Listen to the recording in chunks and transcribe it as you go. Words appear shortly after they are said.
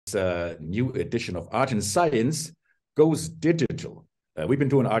new edition of Art and Science goes digital. We've been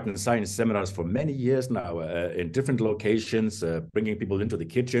doing art and science seminars for many years now in different locations, bringing people into the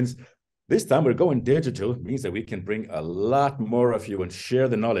kitchens. This time we're going digital, means that we can bring a lot more of you and share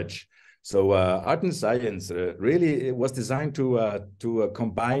the knowledge. So Art and Science really was designed to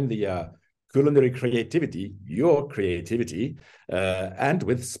combine the culinary creativity, your creativity, and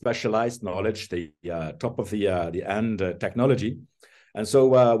with specialized knowledge, the top of the end technology. And so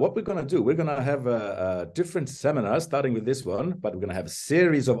what we're going to do, we're going to have different seminars, starting with this one, but we're going to have a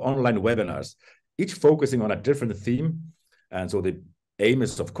series of online webinars, each focusing on a different theme. And so the aim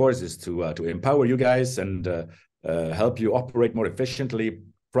is, of course, is to empower you guys and help you operate more efficiently,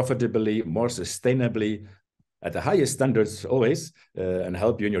 profitably, more sustainably, at the highest standards always, and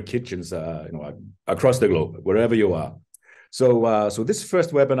help you in your kitchens, across the globe, wherever you are. So this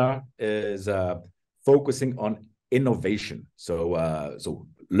first webinar is focusing on innovation. So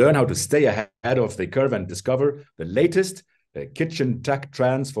learn how to stay ahead of the curve and discover the latest kitchen tech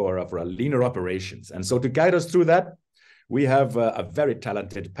trends for a leaner operations. And so to guide us through that, we have a very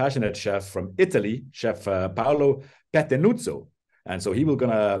talented, passionate chef from Italy, Chef Paolo Pettenuzzo. And so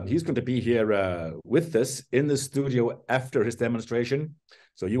he's going to be here with us in the studio after his demonstration.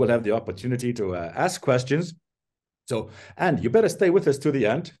 So you will have the opportunity to ask questions. And you better stay with us to the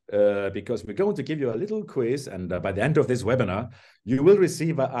end because we're going to give you a little quiz. And by the end of this webinar, you will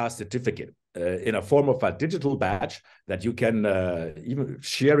receive a certificate in a form of a digital badge that you can even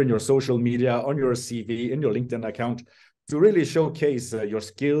share in your social media, on your CV, in your LinkedIn account, to really showcase your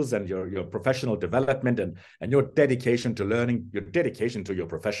skills and your professional development and your dedication to learning, your dedication to your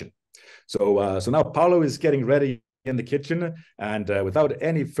profession. So now Paolo is getting ready in the kitchen. And without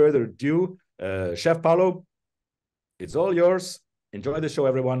any further ado, Chef Paolo, it's all yours. Enjoy the show,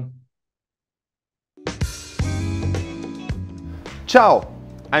 everyone. Ciao,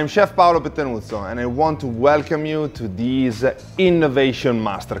 I'm Chef Paolo Pettenuzzo, and I want to welcome you to this Innovation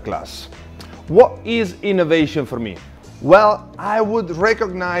Masterclass. What is innovation for me? Well, I would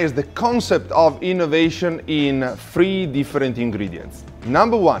recognize the concept of innovation in 3 different ingredients.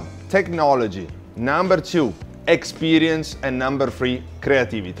 Number 1, technology. Number 2, experience. And number 3,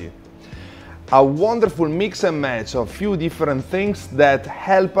 creativity. A wonderful mix and match of few different things that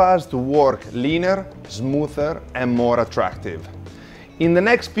help us to work leaner, smoother, and more attractive. In the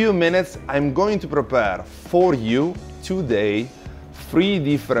next few minutes, I'm going to prepare for you today 3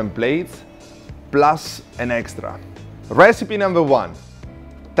 different plates plus an extra. Recipe number 1,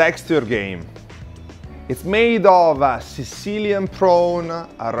 texture game. It's made of a Sicilian prawn,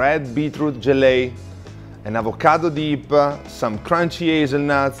 a red beetroot gelée, an avocado dip, some crunchy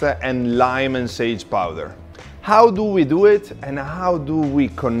hazelnuts, and lime and sage powder. How do we do it, and how do we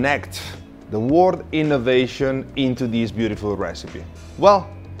connect the word innovation into this beautiful recipe? Well,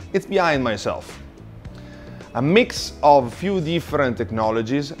 it's behind myself. A mix of few different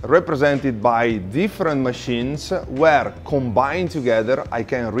technologies represented by different machines where combined together I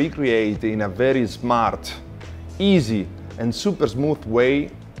can recreate in a very smart, easy, and super smooth way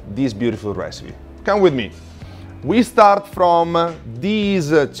this beautiful recipe. Come with me. We start from these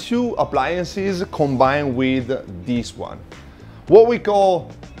 2 appliances combined with this one. What we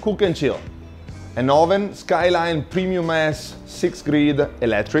call Cook and Chill. An oven Skyline Premium S 6 grid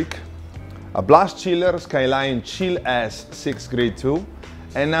electric, a blast chiller Skyline Chill S 6 grid 2,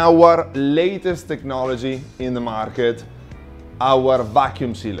 and our latest technology in the market, our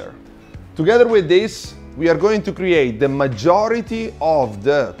vacuum sealer. Together with this, we are going to create the majority of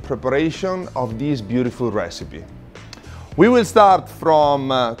the preparation of this beautiful recipe. We will start from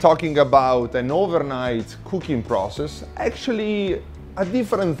talking about an overnight cooking process, actually a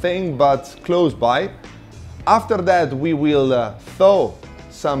different thing but close by. After that, we will thaw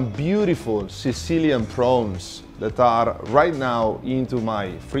some beautiful Sicilian prawns that are right now into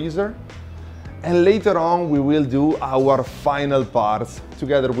my freezer. And later on, we will do our final parts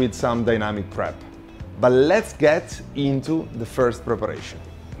together with some dynamic prep. But let's get into the first preparation.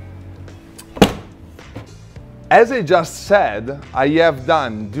 As I just said, I have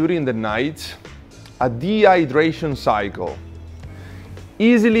done during the night a dehydration cycle,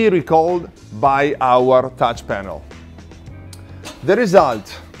 easily recalled by our touch panel. The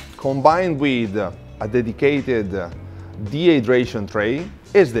result, combined with a dedicated dehydration tray,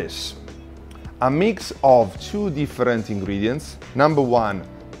 is this. A mix of 2 different ingredients. Number 1,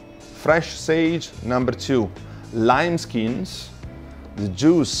 fresh sage. Number 2, lime skins. The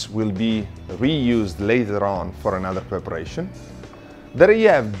juice will be reused later on for another preparation. That I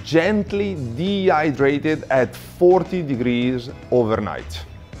have gently dehydrated at 40 degrees overnight.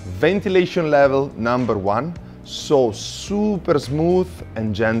 Ventilation level number 1, so super smooth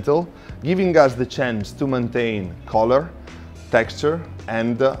and gentle, giving us the chance to maintain color, texture,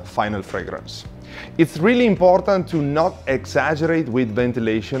 and final fragrance. It's really important to not exaggerate with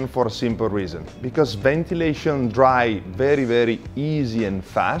ventilation for a simple reason, because ventilation dry very easy and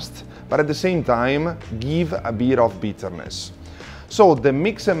fast, but at the same time give a bit of bitterness. So the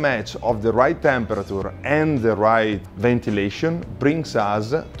mix and match of the right temperature and the right ventilation brings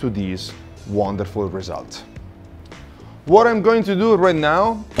us to this wonderful result. What I'm going to do right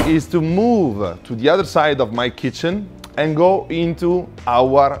now is to move to the other side of my kitchen and go into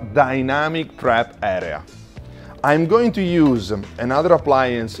our dynamic prep area. I'm going to use another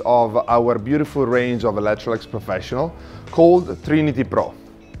appliance of our beautiful range of Electrolux Professional called Trinity Pro.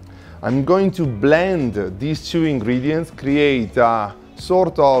 I'm going to blend these two ingredients, create a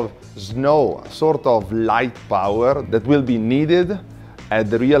sort of snow, a sort of light power that will be needed at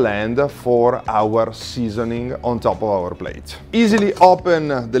the real end for our seasoning on top of our plate. Easily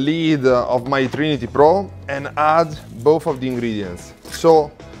open the lid of my Trinity Pro and add both of the ingredients.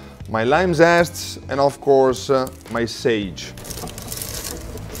 So my lime zests and of course my sage.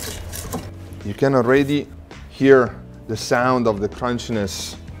 You can already hear the sound of the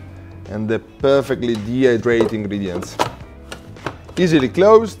crunchiness and the perfectly dehydrated ingredients. Easily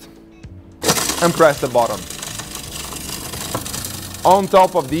closed and press the bottom. On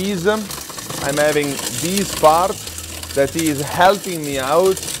top of these, I'm having this part that is helping me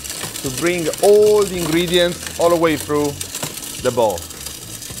out to bring all the ingredients all the way through the bowl.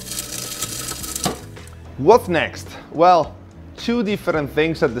 What's next? Well, two different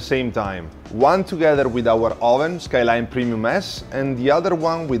things at the same time. One together with our oven, Skyline Premium S, and the other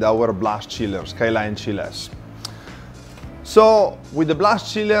one with our blast chiller, Skyline Chill S. So with the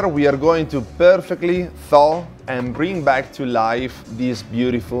blast chiller, we are going to perfectly thaw and bring back to life these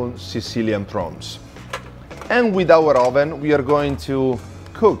beautiful Sicilian prawns. And with our oven, we are going to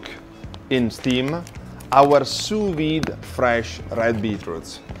cook in steam our sous vide fresh red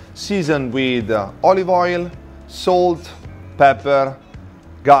beetroots, seasoned with olive oil, salt, pepper,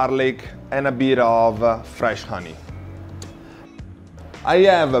 garlic, and a bit of fresh honey. I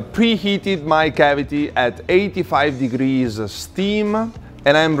have preheated my cavity at 85 degrees steam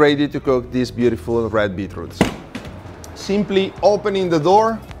and I'm ready to cook these beautiful red beetroots. Simply opening the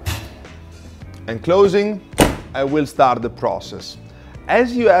door and closing, I will start the process.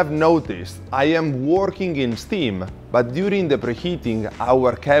 As you have noticed, I am working in steam, but during the preheating,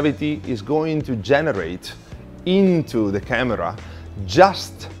 our cavity is going to generate into the camera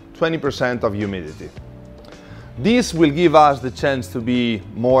just 20% of humidity. This will give us the chance to be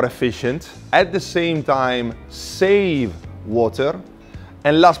more efficient, at the same time save water,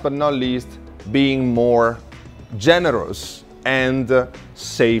 and last but not least, being more generous and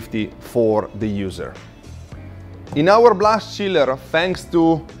safety for the user. In our blast chiller, thanks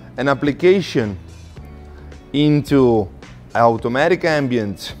to an application into automatic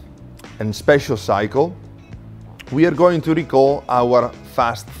ambient and special cycle, we are going to recall our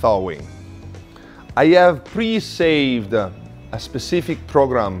fast thawing. I have pre-saved a specific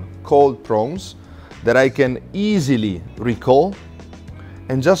program called Prawns that I can easily recall,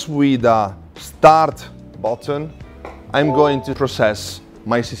 and just with a start button, I'm going to process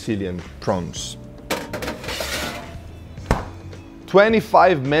my Sicilian prawns.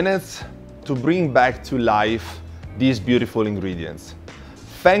 25 minutes to bring back to life these beautiful ingredients.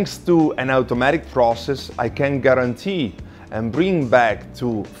 Thanks to an automatic process, I can guarantee and bring back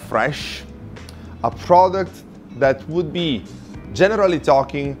to fresh a product that would be, generally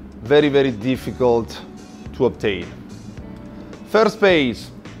talking, very difficult to obtain. First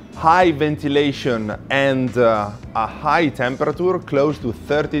phase, high ventilation and a high temperature, close to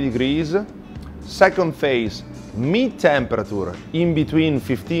 30 degrees. Second phase, mid temperature, in between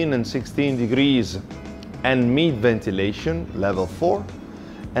 15 and 16 degrees, and mid ventilation, level 4.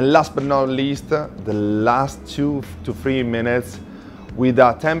 And last but not least, the last 2 to 3 minutes with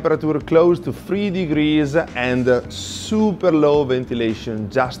a temperature close to 3 degrees and super low ventilation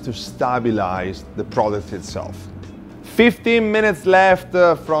just to stabilize the product itself. 15 minutes left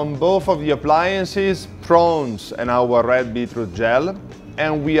from both of the appliances, prawns and our red beetroot gel,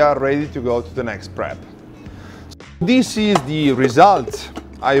 and we are ready to go to the next prep. This is the result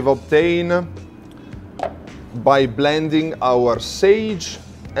I've obtained by blending our sage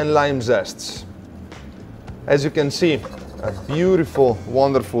and lime zests. As you can see, a beautiful,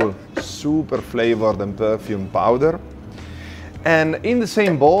 wonderful, super flavored and perfumed powder. And in the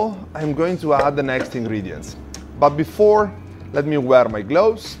same bowl, I'm going to add the next ingredients. But before, let me wear my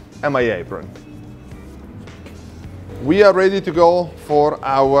gloves and my apron. We are ready to go for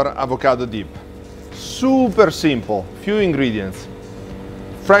our avocado dip. Super simple, few ingredients.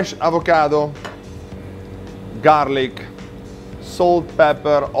 Fresh avocado, garlic, salt,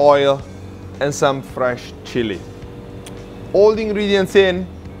 pepper, oil, and some fresh chili. All the ingredients in,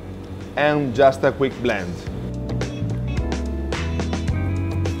 and just a quick blend.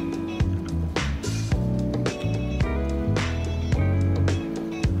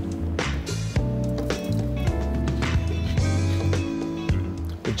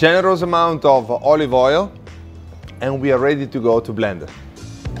 A generous amount of olive oil, and we are ready to go to blend.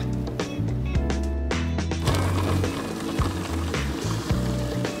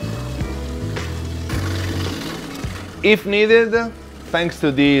 If needed, thanks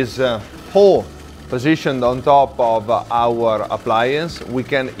to this hole positioned on top of our appliance, we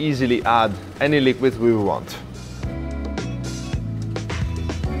can easily add any liquid we want.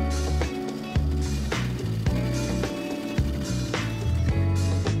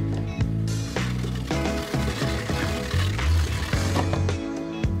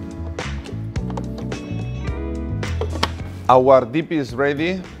 Our dip is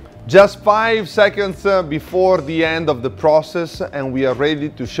ready. Just 5 seconds before the end of the process, and we are ready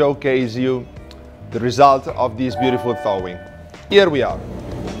to showcase you the result of this beautiful thawing. Here we are.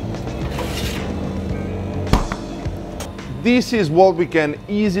 This is what we can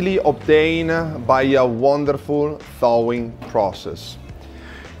easily obtain by a wonderful thawing process.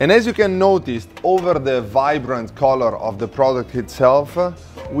 And as you can notice, over the vibrant color of the product itself,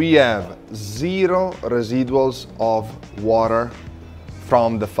 we have 0 residuals of water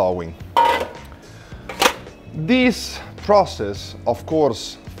from the thawing. This process, of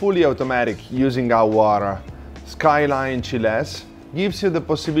course, fully automatic using our Skyline chillers, gives you the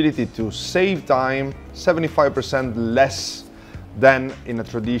possibility to save time 75% less than in a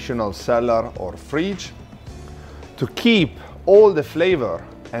traditional cellar or fridge, to keep all the flavor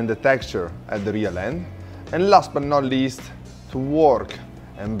and the texture at the real end, and last but not least, to work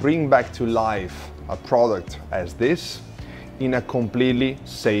and bring back to life a product as this in a completely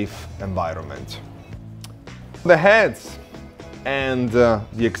safe environment. The heads and the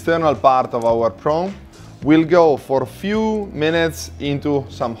external part of our prawn will go for a few minutes into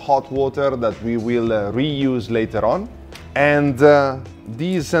some hot water that we will reuse later on. And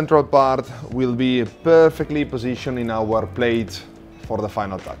this central part will be perfectly positioned in our plate for the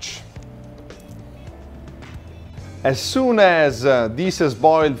final touch. As soon as this has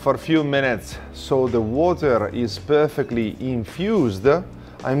boiled for a few minutes, so the water is perfectly infused,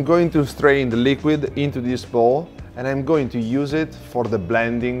 I'm going to strain the liquid into this bowl, and I'm going to use it for the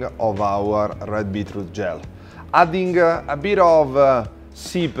blending of our red beetroot gel, adding a bit of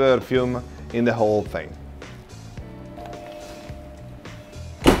sea perfume in the whole thing.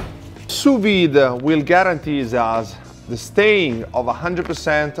 Sous vide will guarantee us the staying of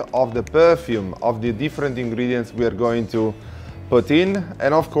 100% of the perfume of the different ingredients we are going to put in,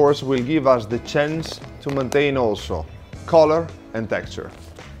 and of course will give us the chance to maintain also color and texture.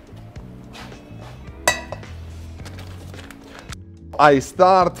 I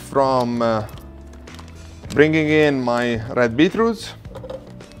start from bringing in my red beetroots.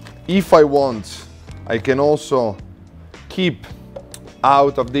 If I want, I can also keep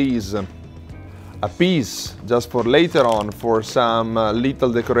out of these a piece just for later on for some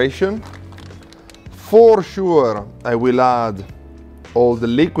little decoration. For sure, I will add all the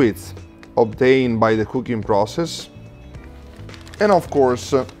liquids obtained by the cooking process, and of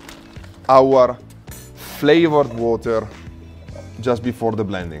course our flavored water just before the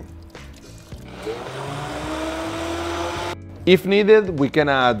blending. If needed, we can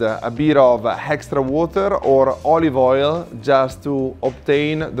add a bit of extra water or olive oil just to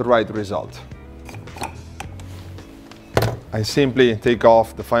obtain the right result. I simply take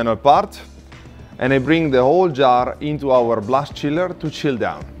off the final part and I bring the whole jar into our blast chiller to chill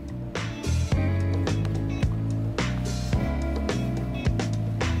down.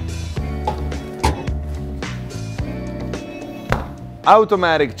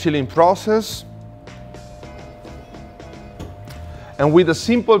 Automatic chilling process, and with a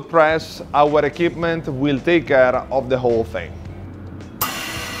simple press our equipment will take care of the whole thing.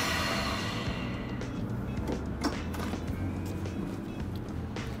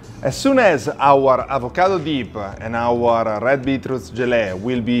 As soon as our avocado dip and our red beetroot gelée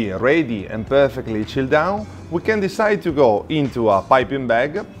will be ready and perfectly chilled down, we can decide to go into a piping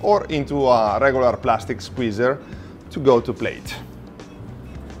bag or into a regular plastic squeezer to go to plate.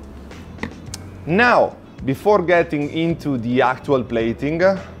 Now, before getting into the actual plating,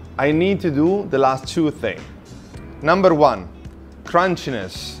 I need to do the last two things. Number one,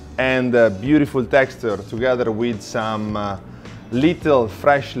 crunchiness and beautiful texture together with some little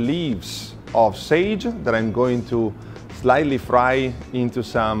fresh leaves of sage that I'm going to slightly fry into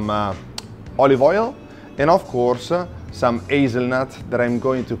some olive oil, and of course some hazelnut that I'm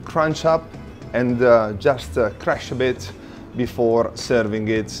going to crunch up and just crush a bit before serving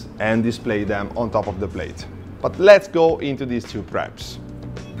it and display them on top of the plate. But let's go into these two preps.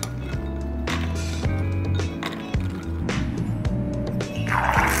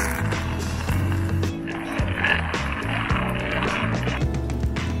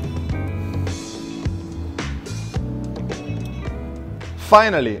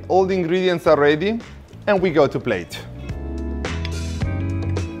 Finally, all the ingredients are ready and we go to plate.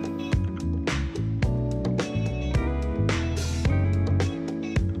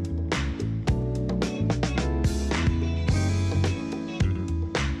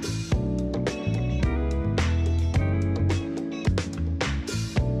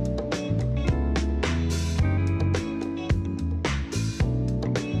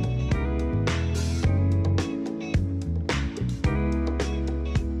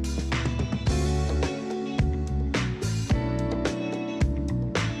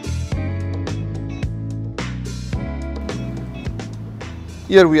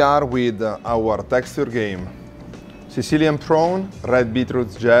 Here we are with our texture game. Sicilian prawn, red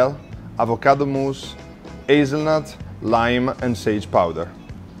beetroot gel, avocado mousse, hazelnut, lime and sage powder.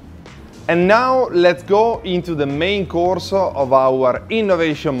 And now let's go into the main course of our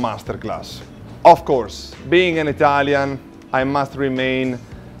innovation masterclass. Of course, being an Italian, I must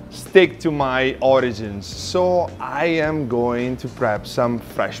stick to my origins, so I am going to prep some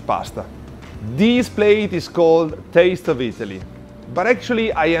fresh pasta. This plate is called Taste of Italy. But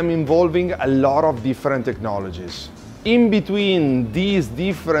actually I am involving a lot of different technologies. In between these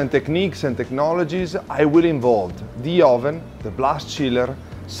different techniques and technologies, I will involve the oven, the blast chiller,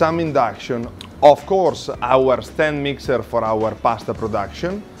 some induction, of course our stand mixer for our pasta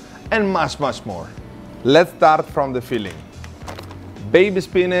production, and much more. Let's start from the filling. Baby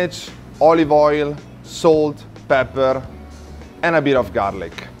spinach, olive oil, salt, pepper, and a bit of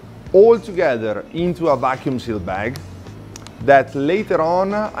garlic. All together into a vacuum sealed bag that later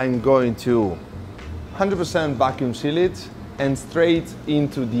on I'm going to 100% vacuum seal it and straight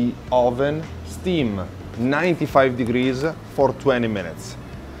into the oven, steam 95 degrees for 20 minutes.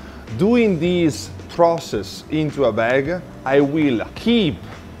 Doing this process into a bag, I will keep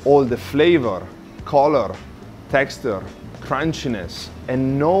all the flavor, color, texture, crunchiness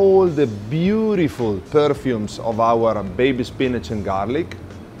and all the beautiful perfumes of our baby spinach and garlic,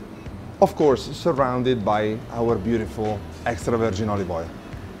 of course surrounded by our beautiful extra virgin olive oil.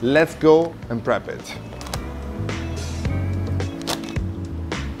 Let's go and prep it.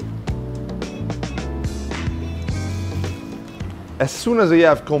 As soon as I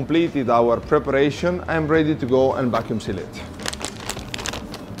have completed our preparation, I'm ready to go and vacuum seal it.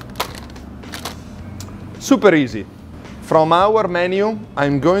 Super easy. From our menu,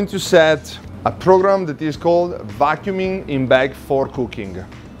 I'm going to set a program that is called Vacuuming in Bag for Cooking.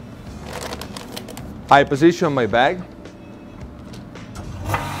 I position my bag,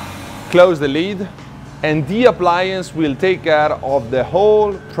 close the lid, and the appliance will take care of the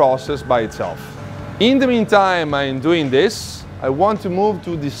whole process by itself. In the meantime I'm doing this, I want to move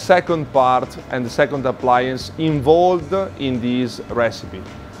to the second part and the second appliance involved in this recipe,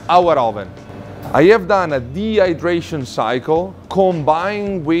 our oven. I have done a dehydration cycle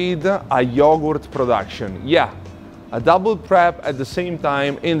combined with a yogurt production. Yeah, a double prep at the same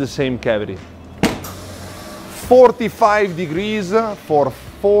time in the same cavity. 45 degrees for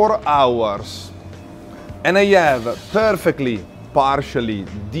 4 hours. And I have perfectly, partially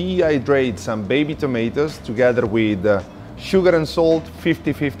dehydrated some baby tomatoes together with sugar and salt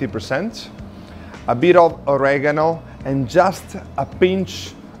 50-50%, a bit of oregano and just a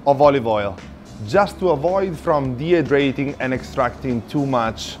pinch of olive oil, just to avoid from dehydrating and extracting too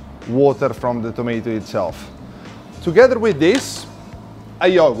much water from the tomato itself. Together with this, a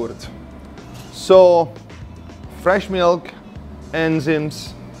yogurt. So fresh milk,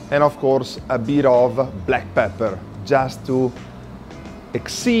 enzymes, and of course a bit of black pepper, just to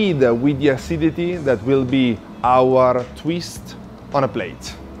exceed with the acidity that will be our twist on a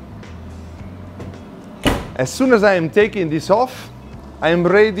plate. As soon as I am taking this off, I am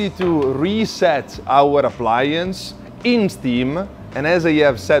ready to reset our appliance in steam, and as I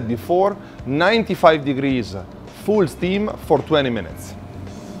have said before, 95 degrees full steam for 20 minutes.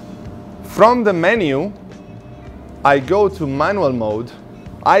 From the menu, I go to manual mode,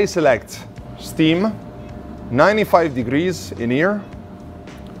 I select steam, 95 degrees in here,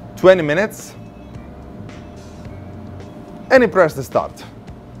 20 minutes, and I press the start.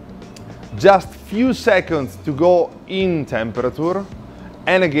 Just few seconds to go in temperature,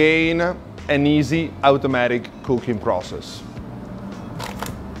 and again and easy automatic cooking process.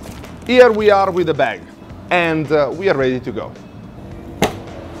 Here we are with the bag, and we are ready to go.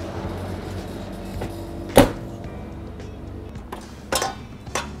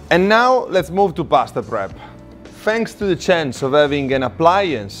 And now let's move to pasta prep. Thanks to the chance of having an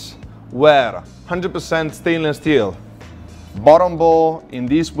appliance where 100% stainless steel, bottom bowl in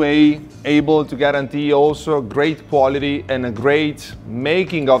this way, able to guarantee also great quality and a great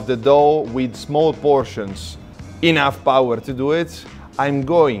making of the dough with small portions, enough power to do it, I'm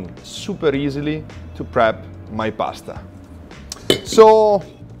going super easily to prep my pasta. So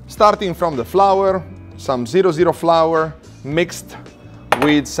starting from the flour, some 00 flour mixed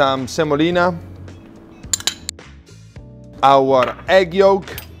with some semolina, our egg yolk,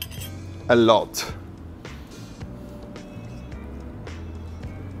 a lot,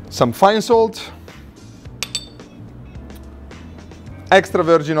 some fine salt, extra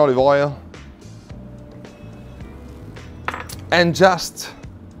virgin olive oil, and just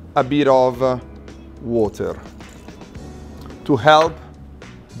a bit of water to help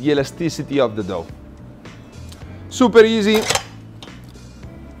the elasticity of the dough. Super easy.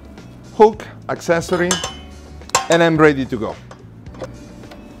 Hook, accessory, and I'm ready to go.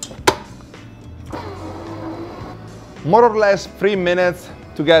 More or less 3 minutes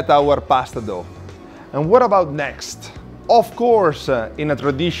to get our pasta dough. And what about next? Of course, in a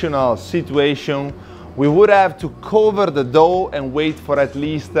traditional situation, we would have to cover the dough and wait for at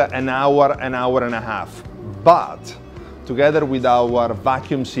least an hour and a half. But together with our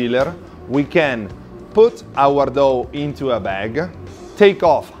vacuum sealer, we can put our dough into a bag, take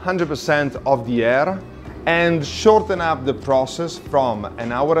off 100% of the air, and shorten up the process from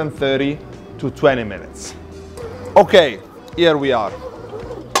an hour and 30 to 20 minutes. Okay, here we are.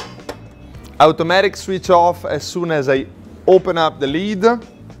 Automatic switch off as soon as I open up the lid.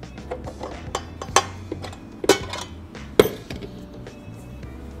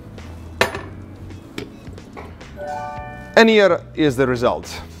 And here is the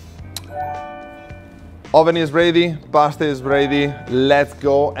result. Oven is ready, pasta is ready. Let's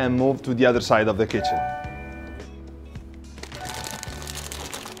go and move to the other side of the kitchen.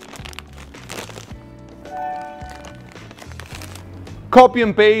 Copy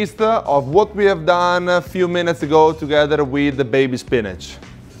and paste of what we have done a few minutes ago together with the baby spinach.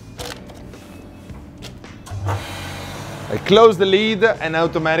 I close the lid and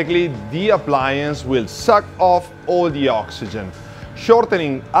automatically the appliance will suck off all the oxygen,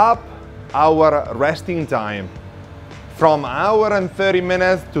 shortening up our resting time from an hour and 30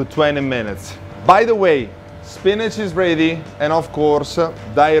 minutes to 20 minutes. By the way, spinach is ready, and of course,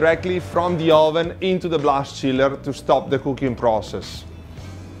 directly from the oven into the blast chiller to stop the cooking process.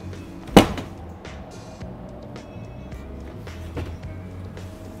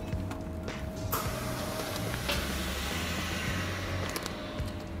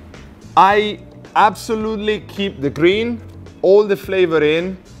 I absolutely keep the green, all the flavor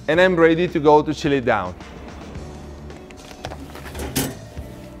in, and I'm ready to go to chill it down.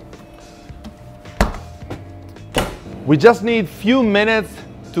 We just need few minutes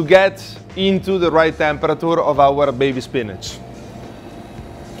to get into the right temperature of our baby spinach.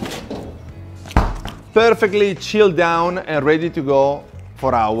 Perfectly chilled down and ready to go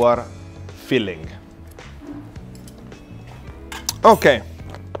for our filling. Okay.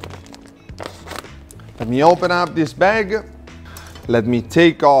 Let me open up this bag. Let me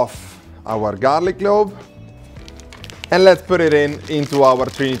take off our garlic clove and let's put it into our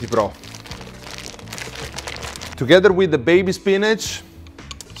Trinity Pro. Together with the baby spinach,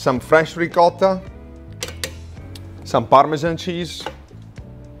 some fresh ricotta, some Parmesan cheese,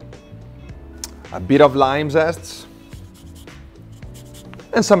 a bit of lime zest,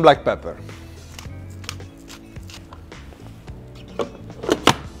 and some black pepper.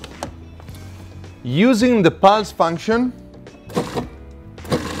 Using the pulse function,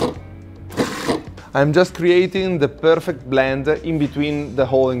 I'm just creating the perfect blend in between the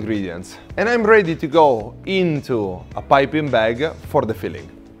whole ingredients. And I'm ready to go into a piping bag for the filling.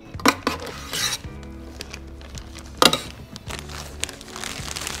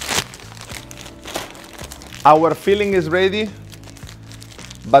 Our filling is ready,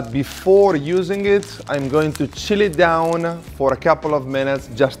 but before using it, I'm going to chill it down for a couple of minutes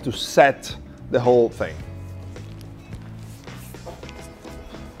just to set the whole thing.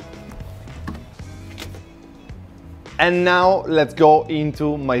 And now let's go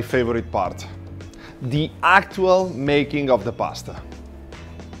into my favorite part, the actual making of the pasta.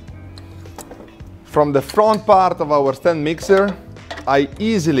 From the front part of our stand mixer, I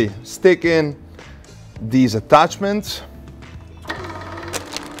easily stick in these attachments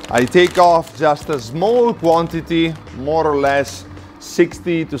I take off just a small quantity, more or less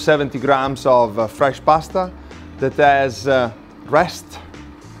 60 to 70 grams of fresh pasta that has rest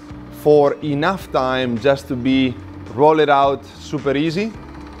for enough time just to be rolled out super easy.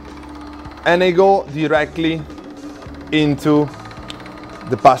 And I go directly into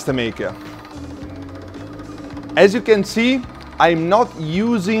the pasta maker. As you can see, I'm not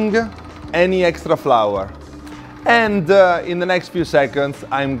using any extra flour. And in the next few seconds,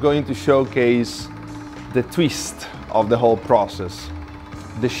 I'm going to showcase the twist of the whole process,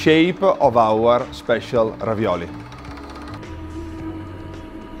 the shape of our special ravioli.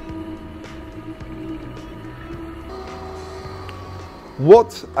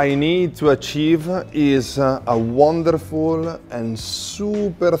 What I need to achieve is a wonderful and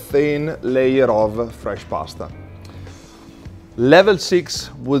super thin layer of fresh pasta. Level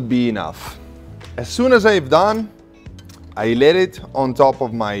 6 would be enough. As soon as I've done, I lay it on top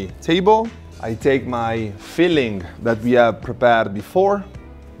of my table. I take my filling that we have prepared before,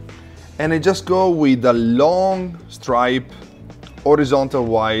 and I just go with a long stripe, horizontal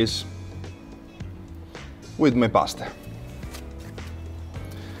wise, with my pasta.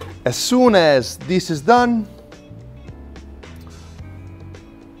 As soon as this is done,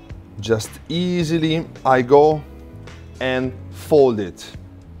 just easily I go and fold it.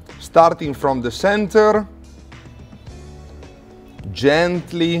 Starting from the center,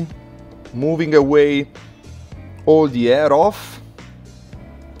 gently moving away all the air off,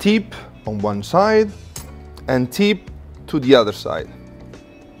 tip on one side and tip to the other side.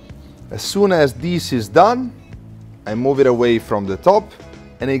 As soon as this is done, I move it away from the top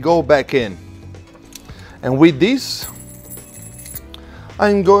and I go back in. And with this,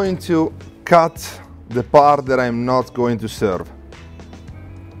 I'm going to cut the part that I'm not going to serve.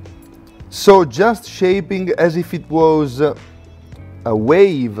 So just shaping as if it was a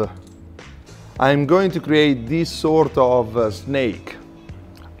wave, I'm going to create this sort of snake.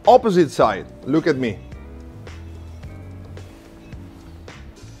 Opposite side, look at me.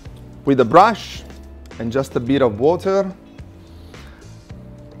 With a brush and just a bit of water,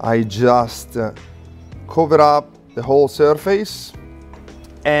 I just cover up the whole surface,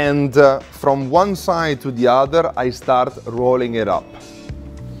 and from one side to the other, I start rolling it up.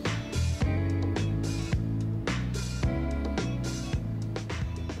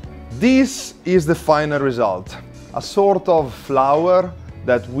 This is the final result, a sort of flour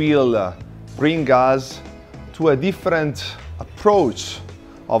that will bring us to a different approach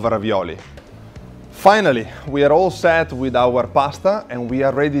of ravioli. Finally, we are all set with our pasta and we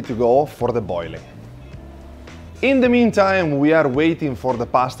are ready to go for the boiling. In the meantime, we are waiting for the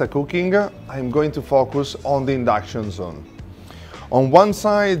pasta cooking. I'm going to focus on the induction zone. On one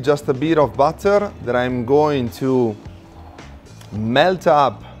side, just a bit of butter that I'm going to melt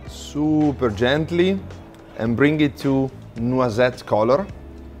up super gently and bring it to noisette color.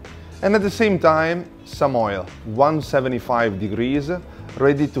 And at the same time, some oil, 175 degrees,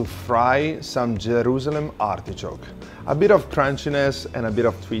 ready to fry some Jerusalem artichoke. A bit of crunchiness and a bit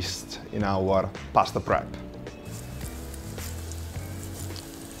of twist in our pasta prep.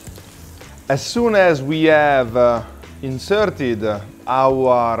 As soon as we have inserted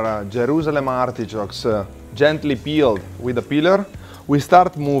our Jerusalem artichokes gently peeled with a peeler, we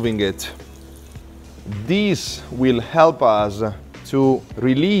start moving it. This will help us to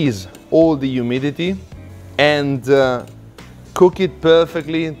release all the humidity and cook it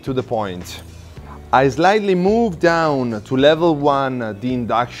perfectly to the point. I slightly move down to level 1 the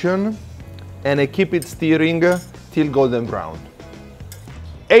induction and I keep it stirring till golden brown.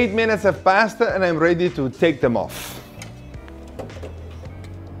 8 minutes have passed and I'm ready to take them off.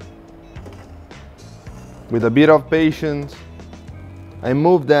 With a bit of patience, I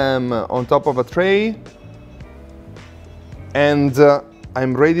move them on top of a tray and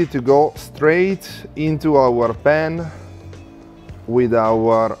I'm ready to go straight into our pan with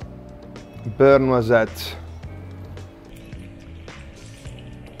our beurre noisette.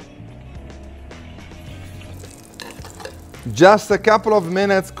 Just a couple of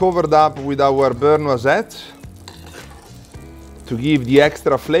minutes covered up with our beurre noisette to give the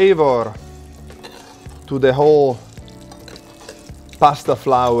extra flavor to the whole pasta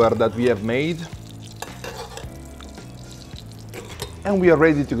flour that we have made. And we are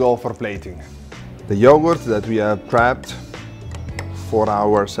ready to go for plating. The yogurt that we have prepped 4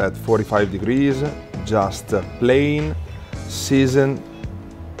 hours at 45 degrees, just plain, seasoned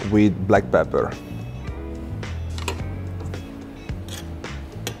with black pepper.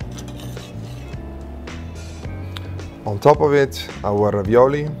 On top of it, our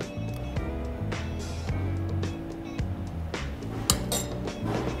ravioli.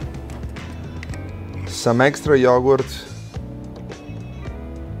 some extra yogurt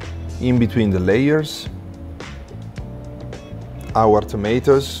in between the layers, our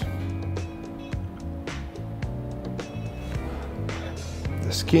tomatoes,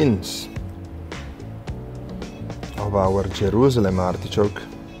 the skins of our Jerusalem artichoke,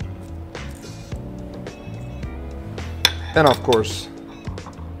 and of course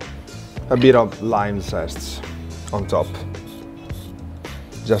a bit of lime zest on top,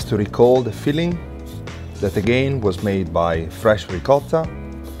 just to recall the filling that again was made by fresh ricotta,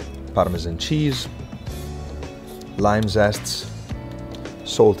 Parmesan cheese, lime zests,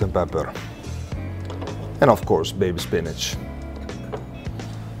 salt and pepper, and of course baby spinach.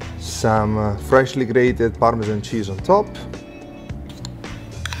 Some freshly grated Parmesan cheese on top,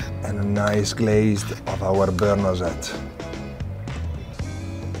 and a nice glazed of our beurre noisette.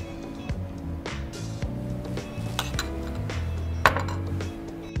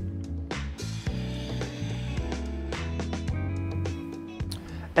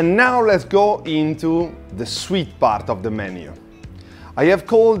 And now let's go into the sweet part of the menu. I have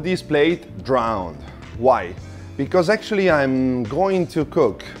called this plate drowned. Why? Because actually I'm going to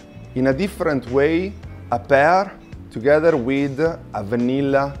cook in a different way a pear together with a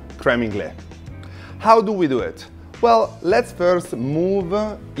vanilla crème anglaise. How do we do it? Well, let's first move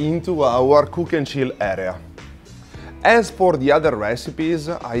into our cook and chill area. As for the other recipes,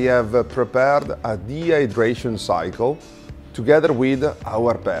 I have prepared a dehydration cycle together with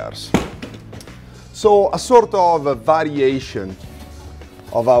our pears. So a sort of variation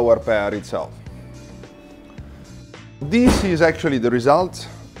of our pear itself. This is actually the result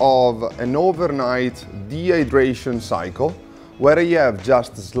of an overnight dehydration cycle where I have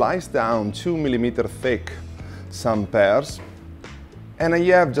just sliced down 2 mm thick some pears and I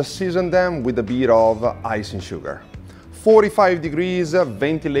have just seasoned them with a bit of icing sugar. 45 degrees,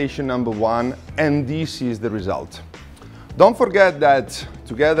 ventilation #1, and this is the result. Don't forget that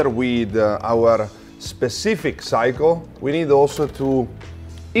together with our specific cycle, we need also to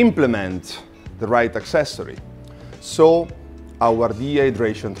implement the right accessory. So, our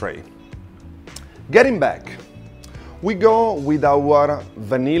dehydration tray. Getting back, we go with our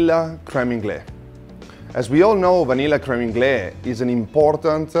vanilla crème anglaise. As we all know, vanilla crème anglaise is an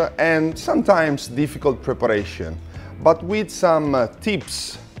important and sometimes difficult preparation, but with some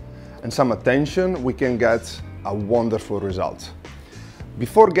tips and some attention, we can get a wonderful result.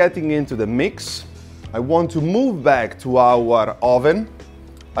 Before getting into the mix, I want to move back to our oven.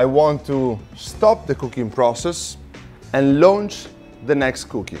 I want to stop the cooking process and launch the next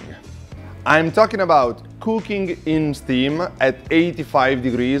cooking. I'm talking about cooking in steam at 85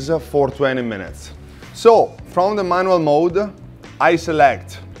 degrees for 20 minutes. So, from the manual mode, I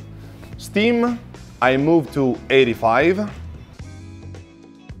select steam, I move to 85,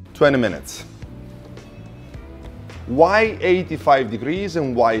 20 minutes. Why 85 degrees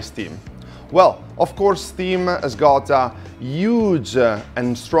and why steam? Well, of course, steam has got a huge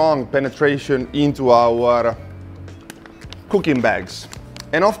and strong penetration into our cooking bags.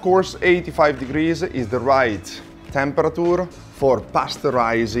 And of course, 85 degrees is the right temperature for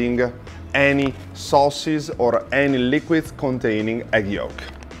pasteurizing any sauces or any liquids containing egg yolk.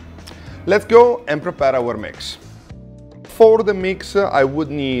 Let's go and prepare our mix. For the mix, I would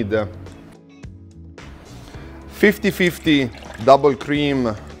need 50-50 double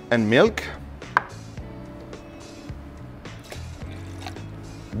cream and milk,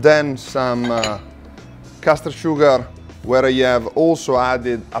 then some caster sugar where I have also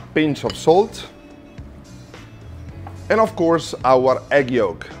added a pinch of salt, and of course our egg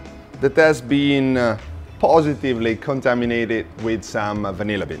yolk that has been positively contaminated with some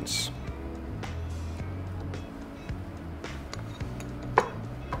vanilla beans.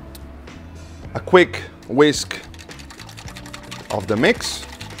 A quick whisk of the mix.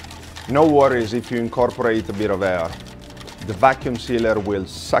 No worries if you incorporate a bit of air. The vacuum sealer will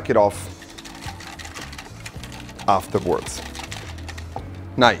suck it off afterwards.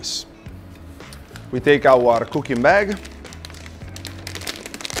 Nice. We take our cooking bag,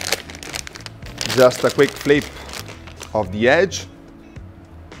 just a quick flip of the edge,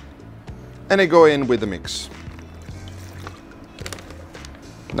 and I go in with the mix.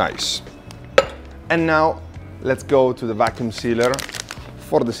 Nice. And now let's go to the vacuum sealer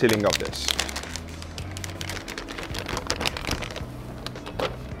for the sealing of this.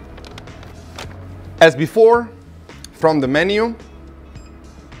 As before, from the menu,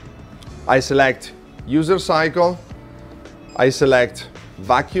 I select user cycle, I select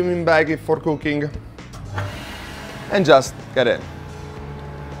vacuuming bag for cooking, and just get in.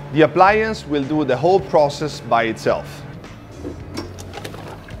 The appliance will do the whole process by itself.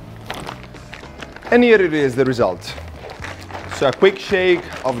 And here it is, the result. So a quick shake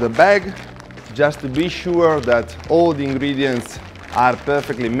of the bag, just to be sure that all the ingredients are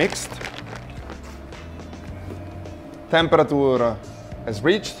perfectly mixed. Temperature has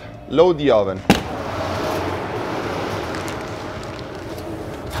reached, load the oven.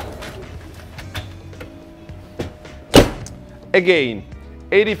 Again,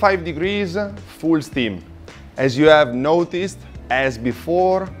 85 degrees, full steam. As you have noticed, as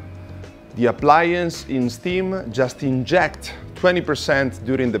before, the appliance in steam just inject 20%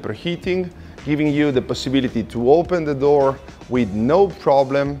 during the preheating, giving you the possibility to open the door with no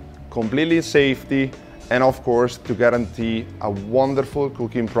problem, completely safety, and of course to guarantee a wonderful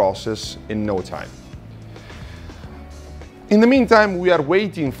cooking process in no time. In the meantime, we are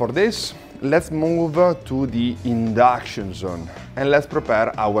waiting for this. Let's move to the induction zone and let's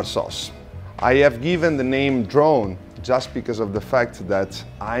prepare our sauce. I have given the name drone just because of the fact that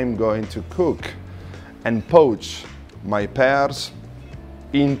I'm going to cook and poach my pears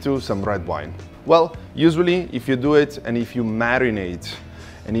into some red wine. Well, usually if you do it and if you marinate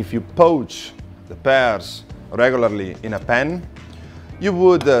and if you poach the pears regularly in a pan, you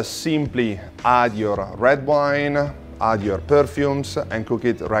would simply add your red wine, add your perfumes and cook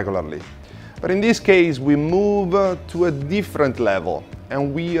it regularly. But in this case, we move to a different level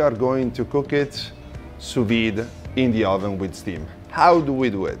and we are going to cook it sous vide in the oven with steam. How do we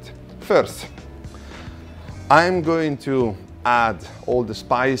do it? First, I'm going to add all the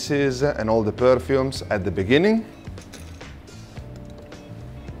spices and all the perfumes at the beginning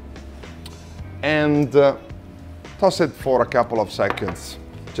and toss it for a couple of seconds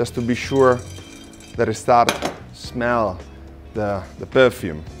just to be sure that I start to smell the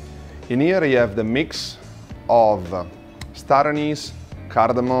perfume. In here you have the mix of star anise,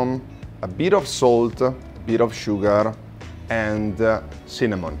 cardamom, a bit of salt, a bit of sugar and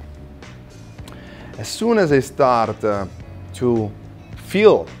cinnamon. As soon as I start to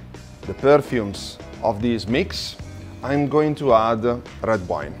feel the perfumes of this mix, I'm going to add red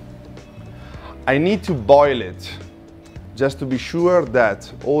wine. I need to boil it just to be sure that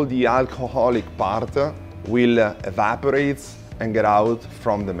all the alcoholic part will evaporate and get out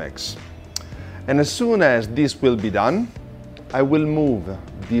from the mix. And as soon as this will be done, I will move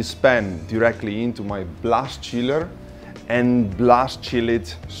this pan directly into my blast chiller and blast chill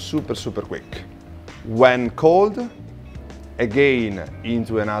it super quick. When cold, again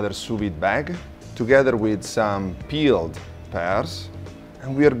into another sous vide bag together with some peeled pears,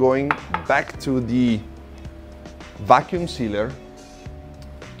 and we are going back to the vacuum sealer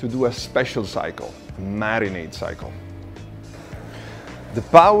to do a special cycle, a marinade cycle. The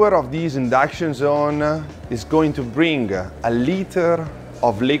power of this induction zone is going to bring a liter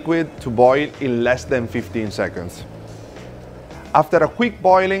of liquid to boil in less than 15 seconds. After a quick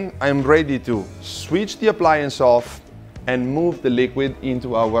boiling, I'm ready to switch the appliance off and move the liquid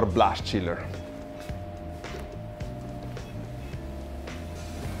into our blast chiller.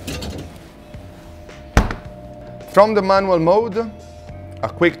 From the manual mode, a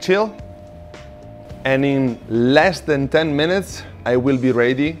quick chill, and in less than 10 minutes, I will be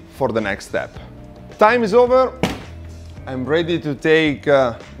ready for the next step. Time is over. I'm ready to take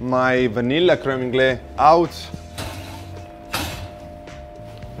my vanilla crème anglaise out.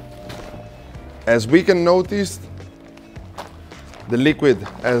 As we can notice, the liquid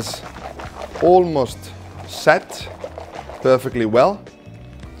has almost set perfectly well.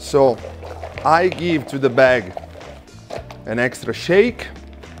 So I give to the bag an extra shake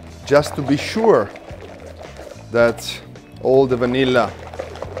just to be sure that all the vanilla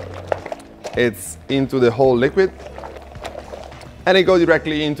is into the whole liquid, and I go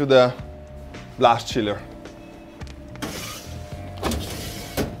directly into the blast chiller.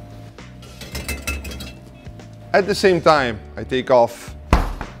 At the same time, I take off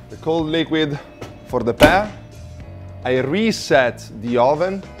the cold liquid for the pear. I reset the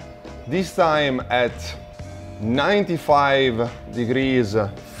oven, this time at 95 degrees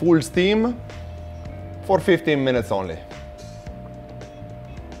full steam for 15 minutes only.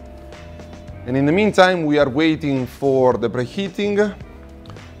 And in the meantime, we are waiting for the preheating.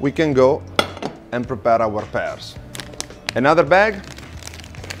 We can go and prepare our pears. Another bag.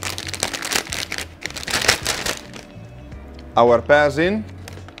 Our pears in.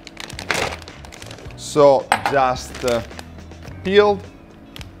 So just peeled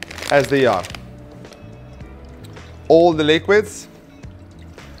as they are. All the liquids,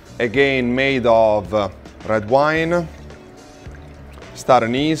 again made of red wine, star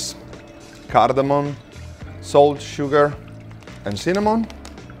anise, cardamom, salt, sugar, and cinnamon.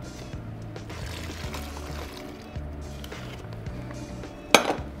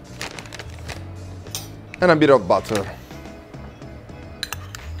 and a bit of butter.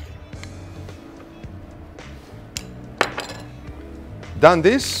 Done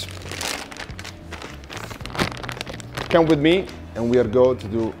this, come with me and we are going to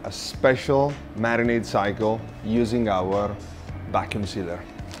do a special marinade cycle using our vacuum sealer.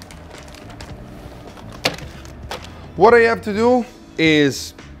 What I have to do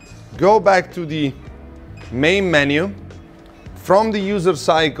is go back to the main menu, from the user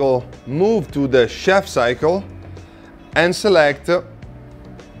cycle move to the chef cycle and select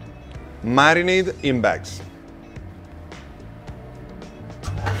marinade in bags.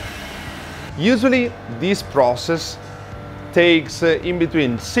 Usually this process takes in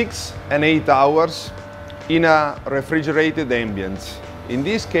between 6 and 8 hours in a refrigerated ambience. In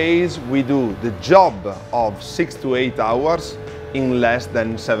this case, we do the job of 6 to 8 hours in less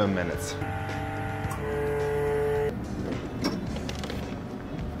than 7 minutes.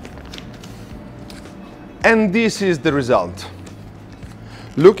 And this is the result.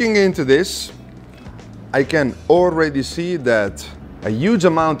 Looking into this, I can already see that a huge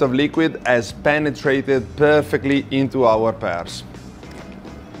amount of liquid has penetrated perfectly into our pears.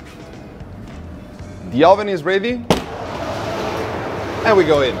 The oven is ready, and we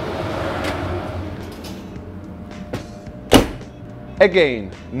go in.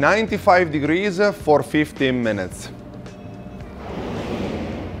 Again, 95 degrees for 15 minutes.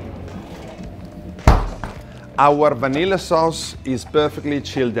 Our vanilla sauce is perfectly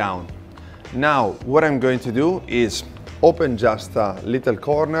chilled down. Now, what I'm going to do is open just a little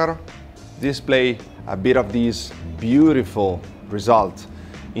corner, display a bit of this beautiful result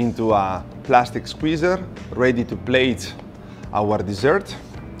into a plastic squeezer, ready to plate our dessert.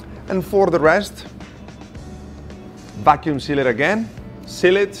 And for the rest, vacuum seal it again,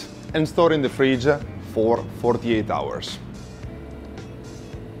 seal it and store in the fridge for 48 hours.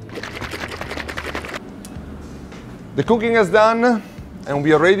 The cooking is done and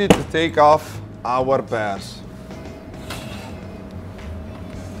we are ready to take off our pears.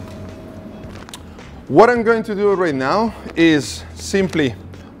 What I'm going to do right now is simply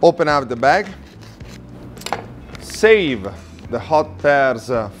open up the bag, save the hot pears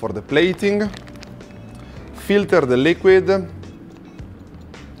for the plating, filter the liquid,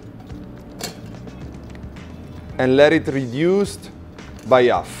 and let it reduce by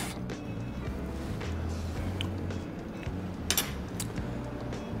half.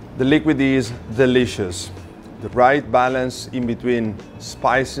 The liquid is delicious. The right balance in between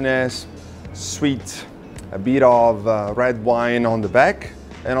spiciness, sweet, a bit of red wine on the back,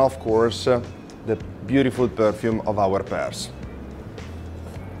 and of course the beautiful perfume of our pears.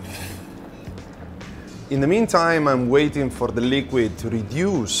 In the meantime, I'm waiting for the liquid to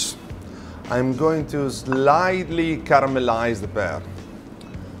reduce. I'm going to slightly caramelize the pear.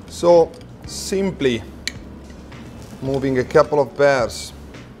 So simply moving a couple of pears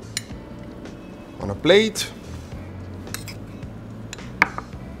on a plate,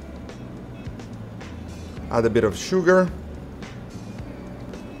 add a bit of sugar,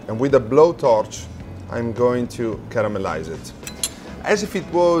 and with a blowtorch I'm going to caramelize it as if it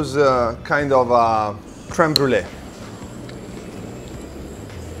was kind of a crème brûlée.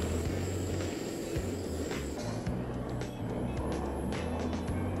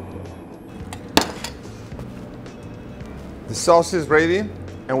 The sauce is ready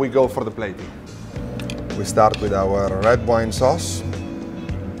and we go for the plating. We start with our red wine sauce,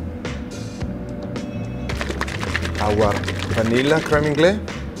 our vanilla crème anglaise,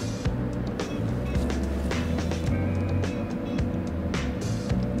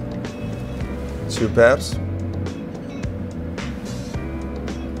 two pears,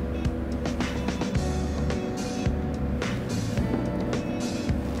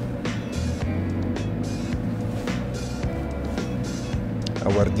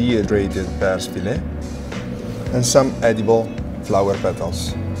 our dehydrated pears fillet, and some edible flower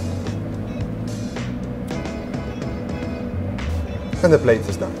petals. And the plate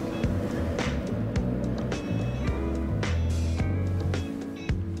is done.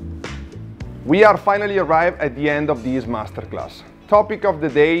 We are finally arrived at the end of this masterclass. Topic of the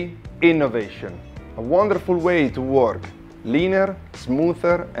day, innovation. A wonderful way to work, leaner,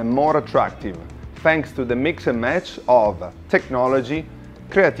 smoother and more attractive, thanks to the mix and match of technology,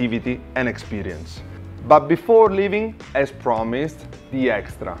 creativity and experience. But before leaving, as promised, the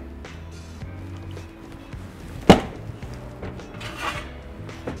extra.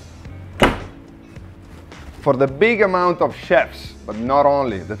 For the big amount of chefs, but not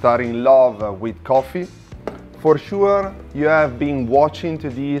only, that are in love with coffee, for sure you have been watching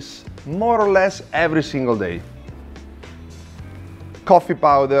to this more or less every single day. Coffee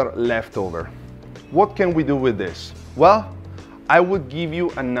powder leftover. What can we do with this? Well, I would give you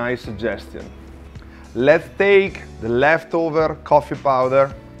a nice suggestion. Let's take the leftover coffee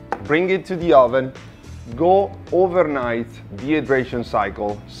powder, bring it to the oven, go overnight dehydration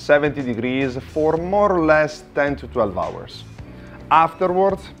cycle, 70 degrees for more or less 10 to 12 hours.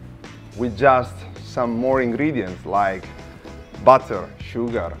 Afterwards, with just some more ingredients like butter,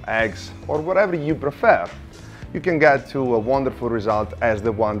 sugar, eggs, or whatever you prefer, you can get to a wonderful result as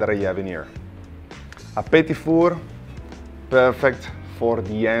the one that I have in here. A petit four, perfect for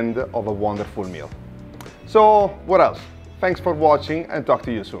the end of a wonderful meal. So what else? Thanks for watching and talk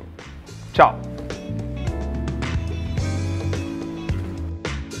to you soon. Ciao!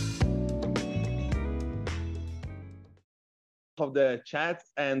 Of the chat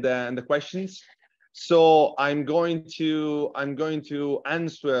and the questions. So I'm going to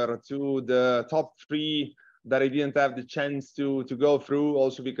answer to the top 3 that I didn't have the chance to go through,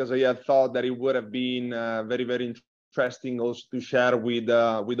 also because I had thought that it would have been very, very interesting also to share with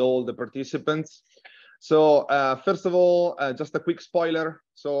all the participants. So first of all, just a quick spoiler.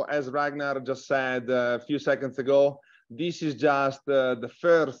 So as Ragnar just said a few seconds ago, this is just the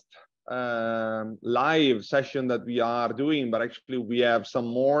first live session that we are doing, but actually we have some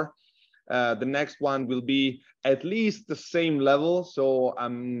more. The next one will be at least the same level. So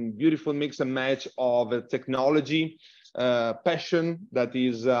beautiful mix and match of technology, passion, that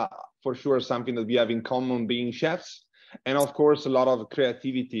is for sure something that we have in common being chefs, and of course a lot of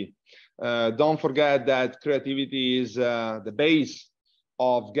creativity. Don't forget that creativity is the base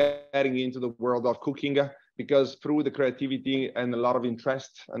of getting into the world of cooking, because through the creativity and a lot of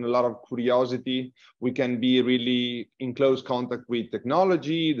interest and a lot of curiosity, we can be really in close contact with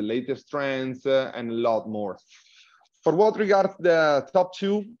technology, the latest trends, and a lot more. For what regards the top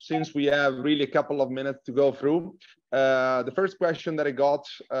 2, since we have really a couple of minutes to go through, the first question that I got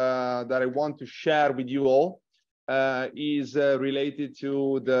that I want to share with you all is related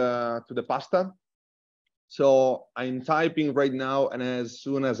to the pasta. So I'm typing right now, and as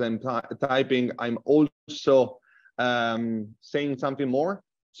soon as I'm typing, I'm also saying something more.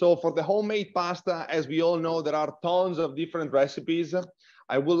 So for the homemade pasta, as we all know, there are tons of different recipes.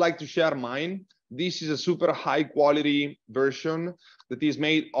 I would like to share mine. This is a super high quality version that is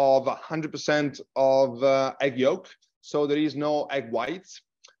made of 100% of egg yolk. So there is no egg whites.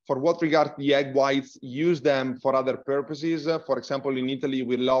 For what regards the egg whites, use them for other purposes. For example, in Italy,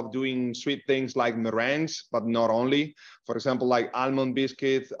 we love doing sweet things like meringues, but not only. For example, like almond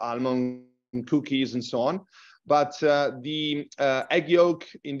biscuits, almond cookies, and so on. But the egg yolk,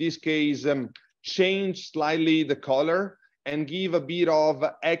 in this case, change slightly the color and give a bit of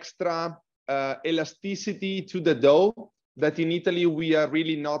extra elasticity to the dough that in Italy, we are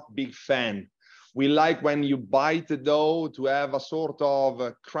really not big fan. We like when you bite the dough to have a sort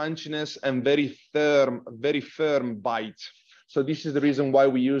of crunchiness and very firm bite. So this is the reason why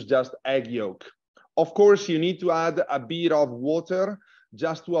we use just egg yolk. Of course, you need to add a bit of water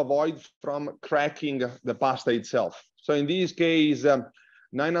just to avoid from cracking the pasta itself. So in this case,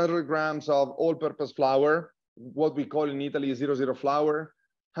 900 grams of all-purpose flour, what we call in Italy 00 flour,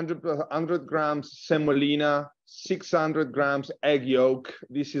 100 grams semolina, 600 grams egg yolk.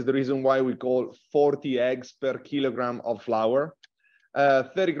 This is the reason why we call 40 eggs per kilogram of flour,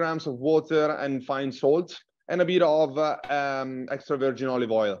 30 grams of water and fine salt, and a bit of extra virgin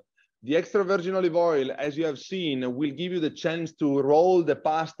olive oil. The extra virgin olive oil, as you have seen, will give you the chance to roll the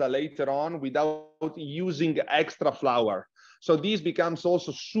pasta later on without using extra flour. So this becomes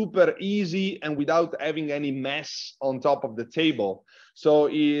also super easy and without having any mess on top of the table. So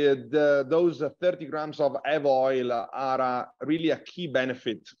those 30 grams of olive oil are really a key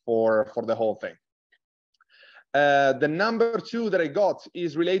benefit for the whole thing. The number 2 that I got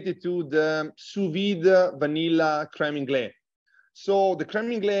is related to the sous vide vanilla crème inglés. So the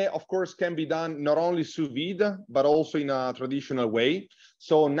crème inglés, of course, can be done not only sous vide, but also in a traditional way.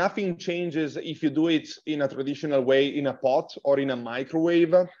 So nothing changes if you do it in a traditional way in a pot or in a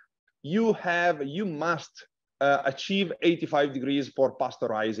microwave. You must achieve 85 degrees for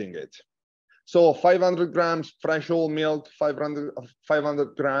pasteurizing it. So 500 grams fresh whole milk,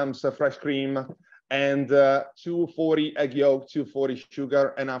 500 grams fresh cream, and 240 egg yolk, 240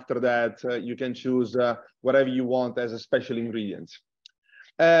 sugar. And after that, you can choose whatever you want as a special ingredient.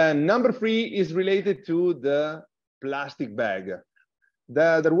 Number 3 is related to the plastic bag.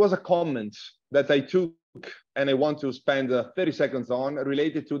 There was a comment that I took and I want to spend 30 seconds on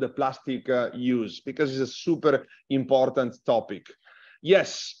related to the plastic use, because it's a super important topic.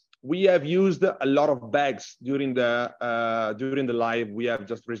 Yes, we have used a lot of bags during the live we have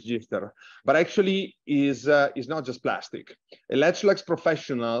just registered, but actually is not just plastic. Electrolux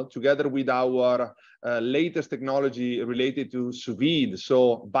Professional, together with our latest technology related to sous vide,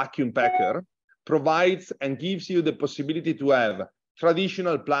 so vacuum packer, provides and gives you the possibility to have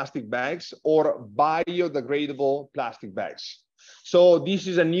traditional plastic bags or biodegradable plastic bags. So this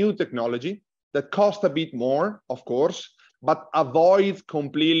is a new technology that costs a bit more, of course, but avoids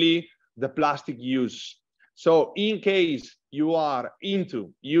completely the plastic use. So in case you are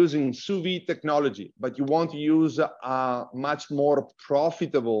into using sous vide technology, but you want to use a much more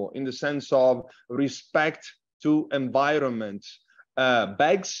profitable, in the sense of respect to environment,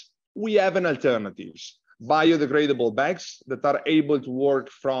 bags, we have an alternatives. Biodegradable bags that are able to work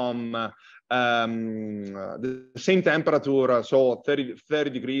from the same temperature, so 30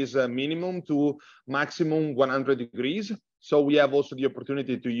 degrees minimum to maximum 100 degrees. So we have also the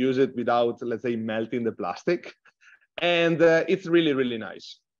opportunity to use it without, let's say, melting the plastic. And it's really, really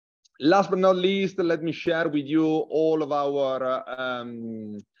nice. Last but not least, let me share with you all of our,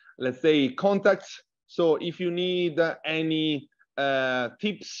 let's say, contacts. So if you need any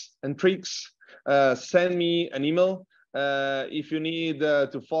tips and tricks, send me an email. If you need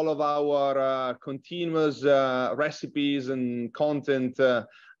to follow our continuous recipes and content,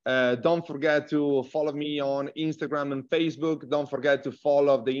 don't forget to follow me on Instagram and Facebook. Don't forget to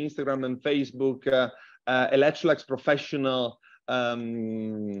follow the Instagram and Facebook Electrolux Professional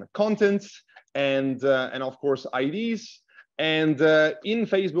contents and of course IDs. And in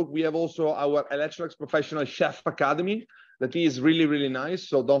Facebook, we have also our Electrolux Professional Chef Academy. That is really, really nice.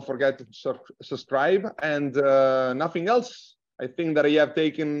 So don't forget to subscribe, and nothing else. I think that I have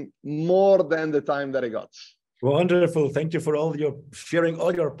taken more than the time that I got. Wonderful. Thank you for all your sharing,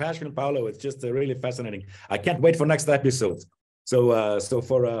 all your passion, Paolo. It's just really fascinating. I can't wait for next episode. So,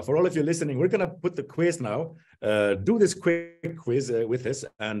 for all of you listening, we're going to put the quiz now. Do this quick quiz with us,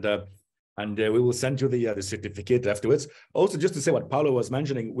 and we will send you the certificate afterwards. Also, just to say what Paolo was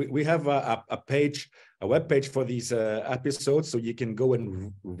mentioning, we have a web page for these episodes, so you can go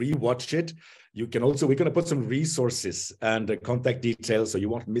and rewatch it. You can also, we're going to put some resources and contact details, so you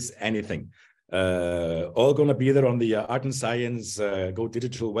won't miss anything. All going to be there on the Art and Science Go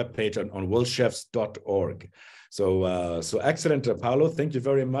Digital webpage on worldchefs.org. So excellent, Paolo. Thank you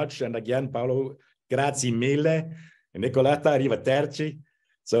very much. And again, Paolo, grazie mille. Nicoletta, arrivederci.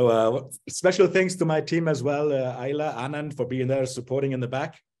 So special thanks to my team as well, Ayla, Anand, for being there, supporting in the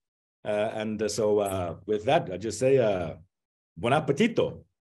back. So with that, I just say buon appetito.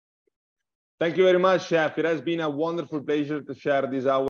 Thank you very much, Chef. It has been a wonderful pleasure to share this hour.